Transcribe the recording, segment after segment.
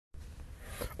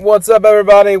What's up,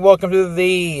 everybody? Welcome to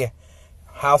the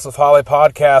House of Holly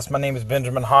podcast. My name is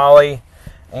Benjamin Holly,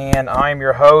 and I'm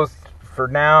your host for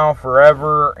now,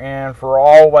 forever, and for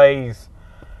always.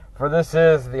 For this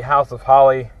is the House of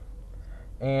Holly,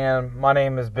 and my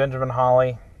name is Benjamin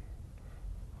Holly,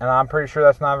 and I'm pretty sure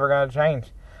that's never going to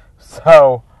change.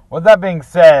 So, with that being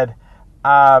said,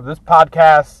 this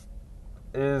podcast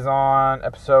is on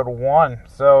episode 1.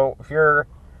 So, if you're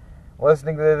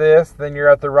listening to this, then you're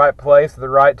at the right place, at the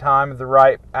right time, at the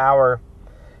right hour.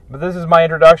 But this is my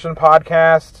introduction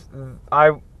podcast.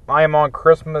 I am on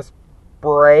Christmas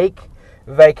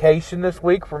vacation this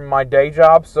week from my day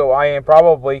job, so I am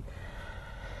probably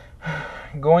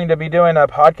going to be doing a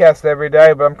podcast every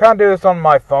day, but I'm kind of doing this on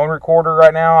my phone recorder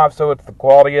right now, so the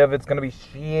quality of it's going to be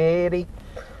shitty.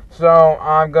 So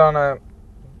I'm going to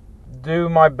do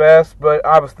my best, but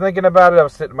I was thinking about it. I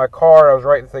was sitting in my car, I was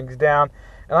writing things down,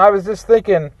 and I was just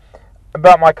thinking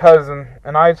about my cousin,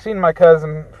 and I've seen my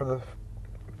cousin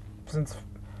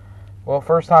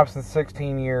first time since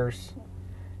 16 years,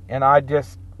 and I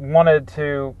just wanted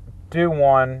to do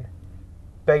one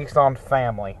based on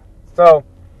family. So,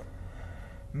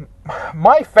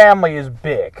 my family is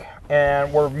big,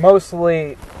 and we were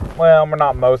mostly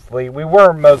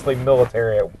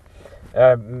military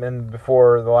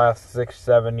before the last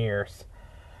 6-7 years,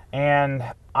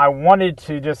 and I wanted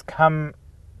to just come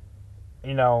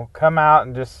out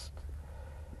and just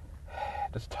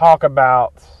talk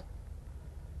about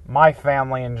my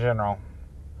family in general.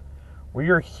 We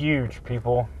are huge,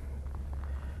 people.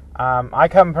 I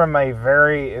come from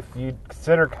if you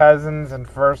consider cousins and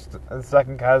first and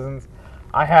second cousins,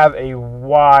 I have a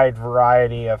wide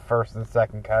variety of first and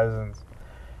second cousins.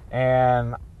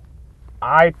 And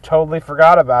I totally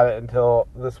forgot about it until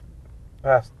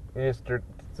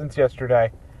since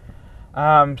yesterday.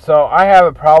 So I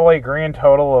have probably a grand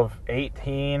total of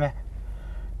 18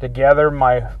 together.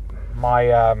 My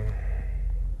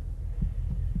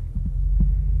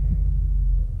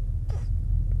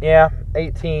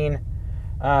 18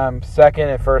 second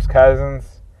and first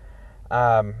cousins.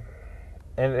 And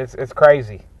it's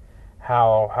crazy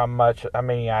how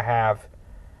many I have.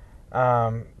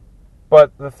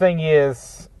 But the thing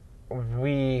is, our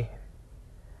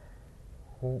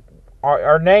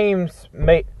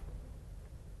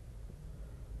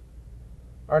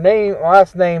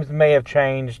last names may have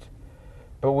changed,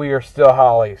 but we are still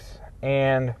Hollies,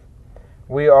 and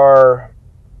we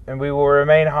will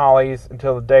remain Hollies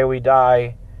until the day we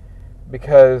die,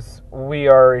 because we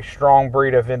are a strong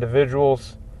breed of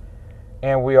individuals,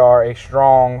 and we are a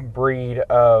strong breed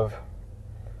of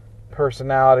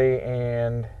personality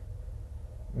and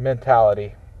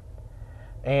mentality.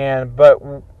 And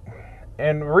the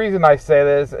reason I say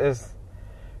this is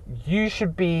you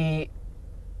should be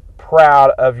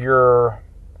proud of your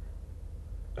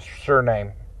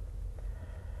surname,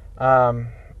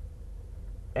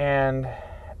 and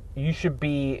you should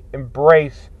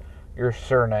embrace your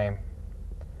surname.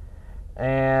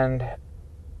 And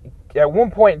at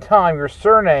one point in time, your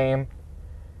surname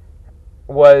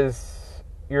was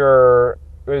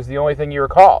the only thing you were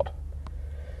called.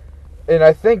 And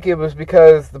I think it was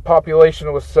because the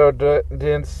population was so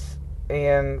dense,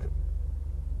 and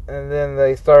then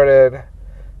they started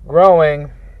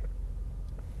growing,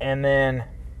 and then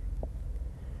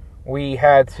we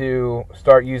had to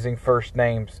start using first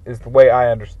names, is the way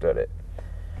I understood it.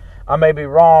 I may be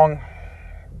wrong,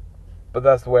 but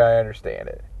that's the way I understand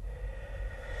it.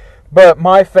 But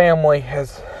my family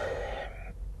has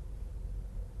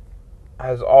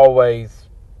always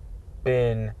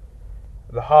been,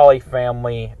 the Holly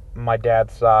family, my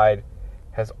dad's side,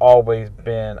 has always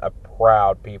been a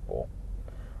proud people.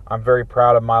 I'm very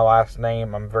proud of my last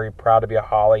name. I'm very proud to be a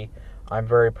Holly. I'm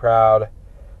very proud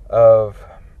of,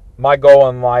 my goal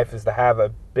in life is to have a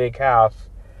big house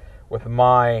with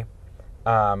my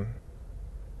coat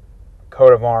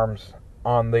of arms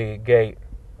on the gate.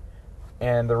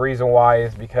 And the reason why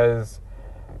is because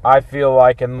I feel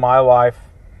like in my life,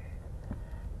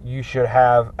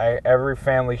 every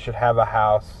family should have a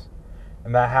house,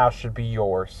 and that house should be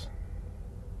yours.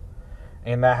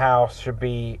 And that house should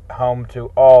be home to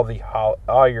all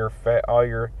your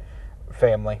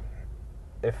family,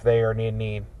 if they are in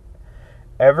need.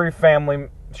 Every family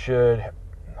should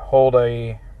hold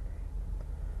a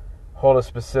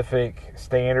specific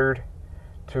standard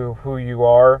to who you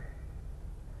are,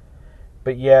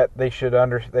 but yet they should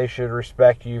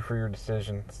respect you for your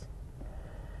decisions.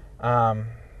 I'm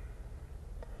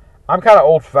kind of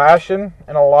old-fashioned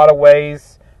in a lot of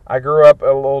ways. I grew up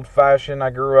old-fashioned. I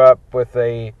grew up with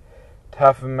a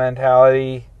tough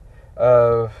mentality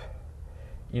of,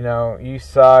 you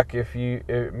suck if you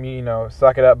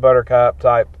suck it up, buttercup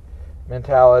type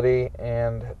mentality,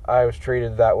 and I was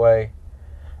treated that way.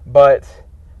 But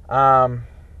I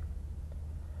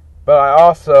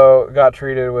also got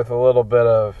treated with a little bit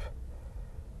of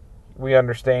we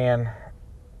understand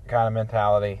kind of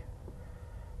mentality.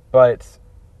 But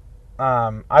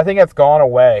I think it's gone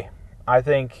away. I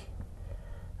think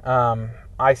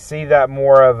I see that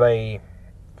more of a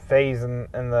phase in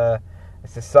the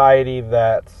society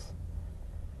that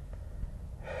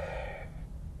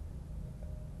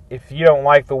if you don't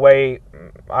like the way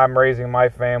I'm raising my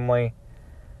family,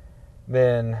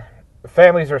 then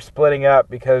families are splitting up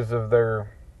because of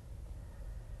their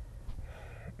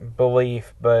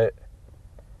belief, but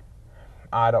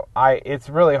it's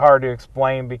really hard to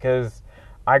explain because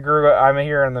I'm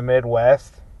here in the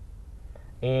Midwest,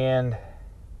 and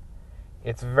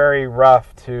it's very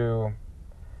rough to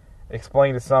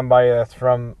explain to somebody that's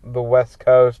from the West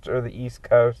Coast or the East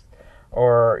Coast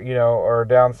or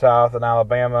down south in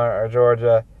Alabama or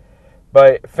Georgia.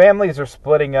 But families are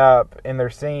splitting up and they're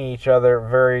seeing each other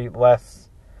very less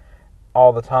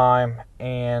all the time,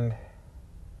 and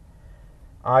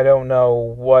I don't know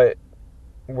what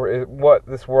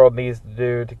this world needs to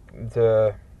do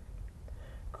to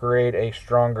create a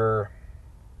stronger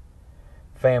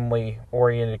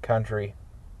family-oriented country.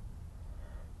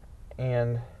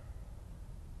 And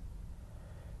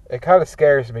it kind of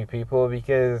scares me, people,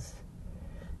 because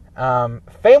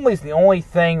family's the only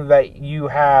thing that you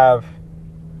have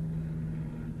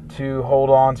to hold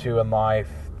on to in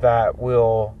life that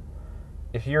will,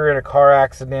 if you're in a car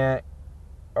accident,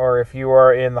 or if you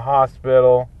are in the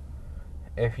hospital,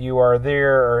 if you are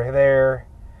there or there,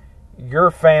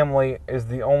 your family is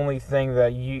the only thing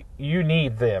that you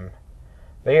need them.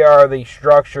 They are the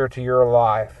structure to your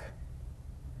life.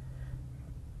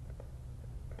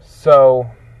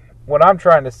 So, what I'm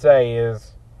trying to say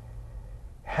is,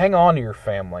 hang on to your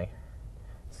family.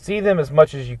 See them as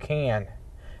much as you can.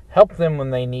 Help them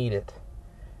when they need it.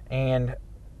 And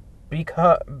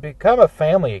become a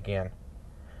family again.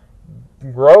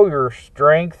 Grow your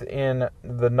strength in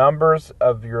the numbers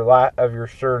of your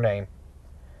surname.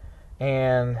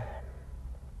 And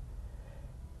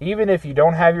even if you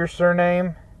don't have your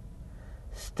surname,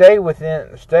 stay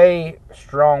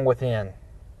strong within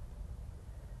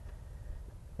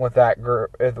with that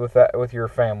group, with your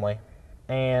family.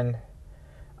 And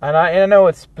I know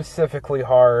it's specifically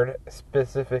hard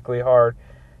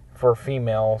for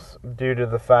females due to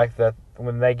the fact that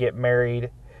when they get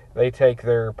married, they take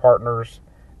their partner's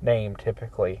name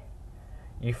typically.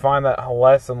 You find that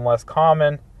less and less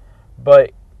common,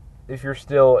 but if you're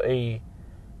still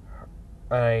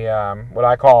what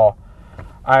I call,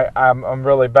 I'm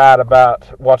really bad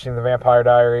about watching the Vampire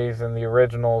Diaries and the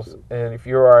originals, and if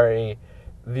you are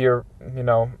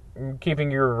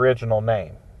keeping your original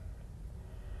name.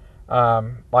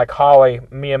 Like Holly,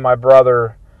 me and my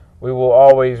brother, we will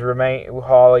always remain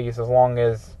Hollies as long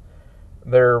as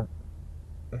there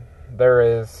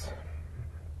is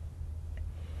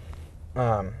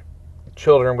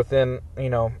children within,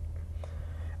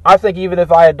 I think even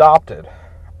if I adopted,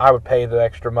 I would pay the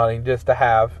extra money just to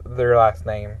have their last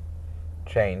name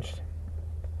changed.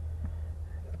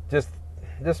 Just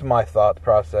my thought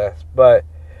process. But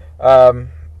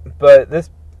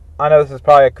this, I know this is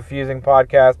probably a confusing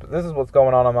podcast, but this is what's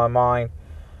going on in my mind.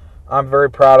 I'm very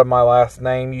proud of my last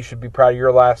name. You should be proud of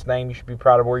your last name. You should be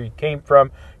proud of where you came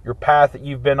from, your path that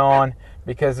you've been on,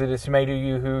 because it has made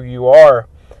you who you are.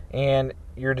 And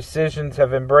your decisions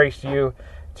have embraced you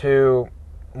to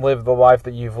live the life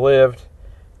that you've lived,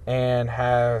 and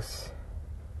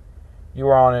you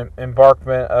are on an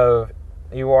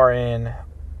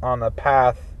on a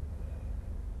path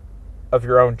of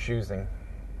your own choosing.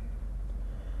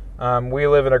 We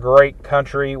live in a great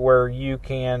country where you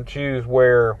can choose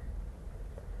where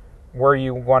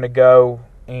you want to go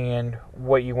and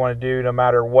what you want to do, no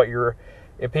matter what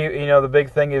the big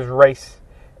thing is race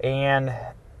and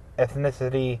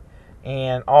ethnicity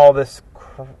and all this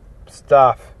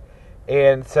stuff,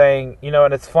 and saying,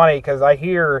 and it's funny because I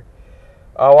hear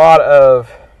a lot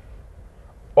of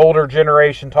older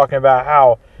generation talking about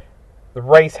how the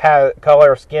race,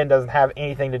 color of skin doesn't have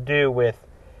anything to do with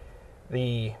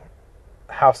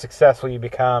how successful you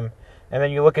become. And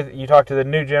then you talk to the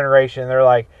new generation, and they're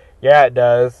like, yeah, it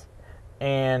does.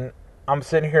 And I'm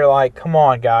sitting here like, come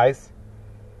on, guys.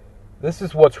 This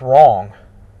is what's wrong.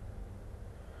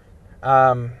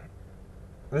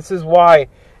 This is why,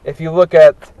 if you look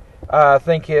at, I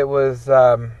think it was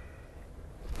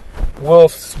Will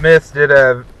Smith did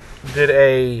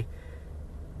a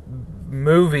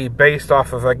movie based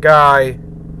off of a guy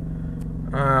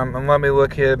And let me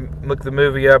look the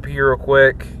movie up here real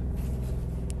quick.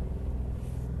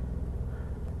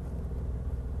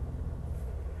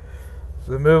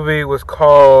 The movie was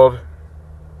called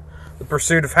The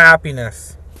Pursuit of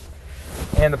Happiness.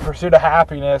 And The Pursuit of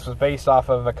Happiness was based off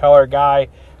of a colored guy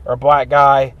or a black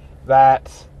guy that,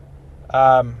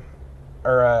 or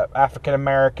a African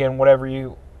American,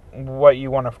 what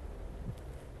you want to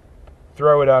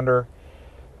throw it under.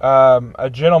 A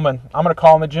gentleman, I'm going to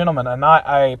call him a gentleman, and not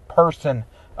a person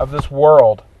of this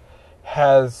world,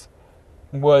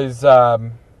 was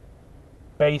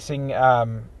basing,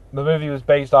 the movie was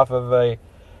based off of a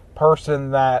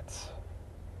person that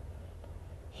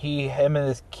him and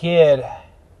his kid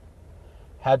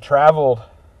had traveled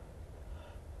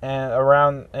and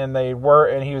around, and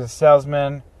he was a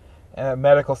salesman, a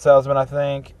medical salesman, I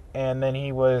think, and then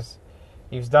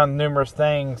he's done numerous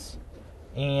things.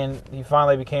 And he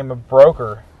finally became a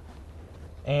broker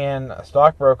and a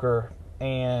stockbroker,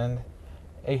 and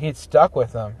he'd stuck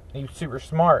with them. He was super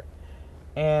smart,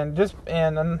 and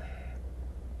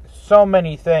so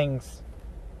many things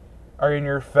are in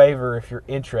your favor if you're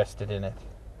interested in it.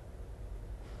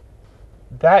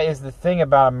 That is the thing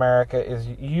about America, is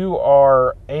you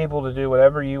are able to do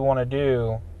whatever you want to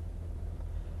do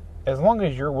as long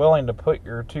as you're willing to put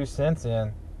your 2 cents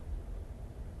in.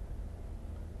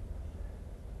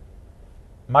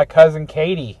 My cousin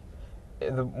Katie,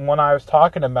 the one I was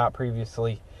talking about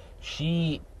previously,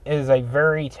 she is a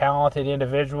very talented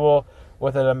individual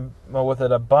with an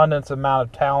abundance amount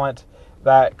of talent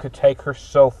that could take her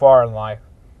so far in life.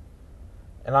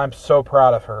 And I'm so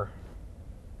proud of her.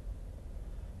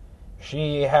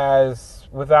 She has,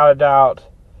 without a doubt,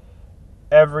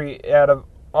 out of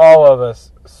all of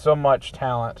us, so much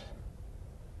talent.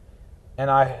 And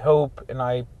I hope and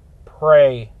I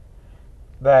pray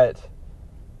that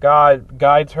God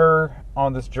guides her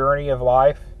on this journey of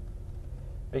life,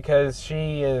 because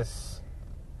she has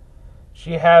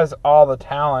all the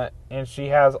talent and she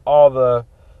has all the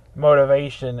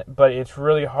motivation, but it's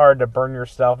really hard to burn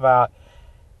yourself out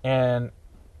and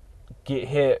get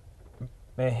hit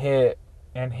and hit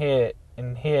and hit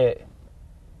and hit.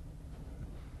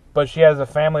 But she has a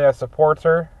family that supports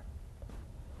her,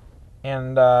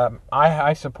 and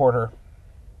I support her.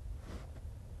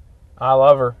 I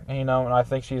love her, and I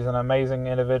think she's an amazing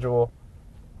individual.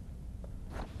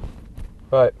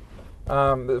 But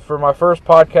for my first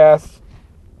podcast,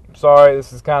 sorry,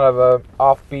 this is kind of a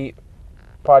offbeat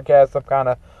podcast. I'm kind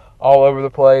of all over the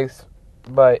place,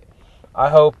 but I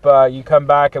hope you come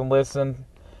back and listen,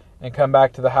 and come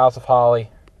back to the House of Holly.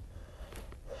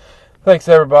 Thanks,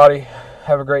 everybody.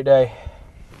 Have a great day.